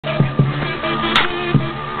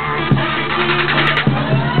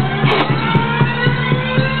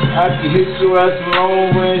I can hit your ass from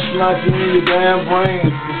long range, knocking in your damn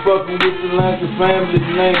brain. You fucking with the Lancaster family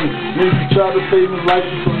name. Niggas try to say me like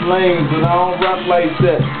you some lame, but I don't rock like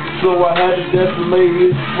that. So I had to decimate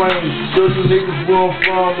his frame. Show you niggas where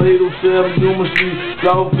I'm from, 807 Newman Street,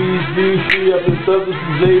 South East DC. I've been thugging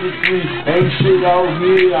since 83. Ain't shit out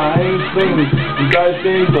here, I ain't famous. You guys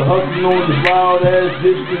think the hustling on this wild ass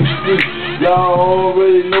district street. Y'all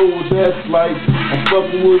already know what that's like. I'm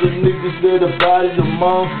fucking with the niggas that are body the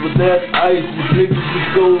month, but that's ice. These niggas just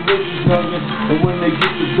so rich and nothing. And when they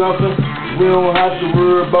get to dumping, we don't have to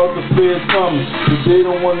worry about the feds coming. Cause they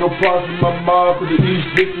don't want no parts in my mob. For the East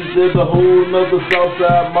District, there's a whole nother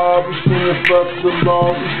Southside mob. We screaming fuck the law,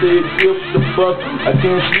 we stay equipped the bus. I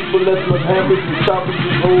can't sleep unless my hammers and choppers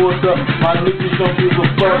is hold up. My niggas don't give a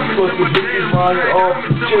fuck, cause the bitches running off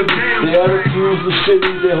the children. The attitudes are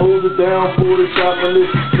shitty, they hold it down for the chocolate.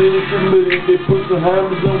 City committee, they put some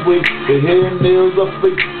hammers in weight. Their hair and nails are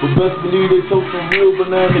fake, but best believe they took some real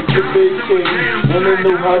banana chip AK. And they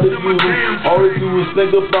know how to use them. All they do is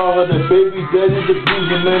think about her, that baby's daddy's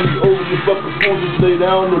abusing. Man, these over the fucking punches lay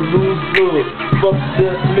down to lose blood. Fuck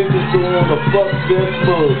that niggas doing the fuck that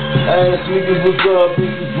bug. Ass niggas, what's up?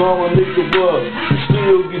 This is mama nigga what? You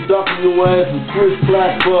still get docking your ass with Chris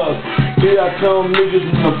Clack buzz. Here I come niggas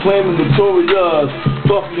and I'm claiming Notorious.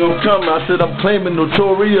 Fuck you, I'm coming, I said I'm claiming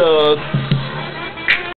Notorious.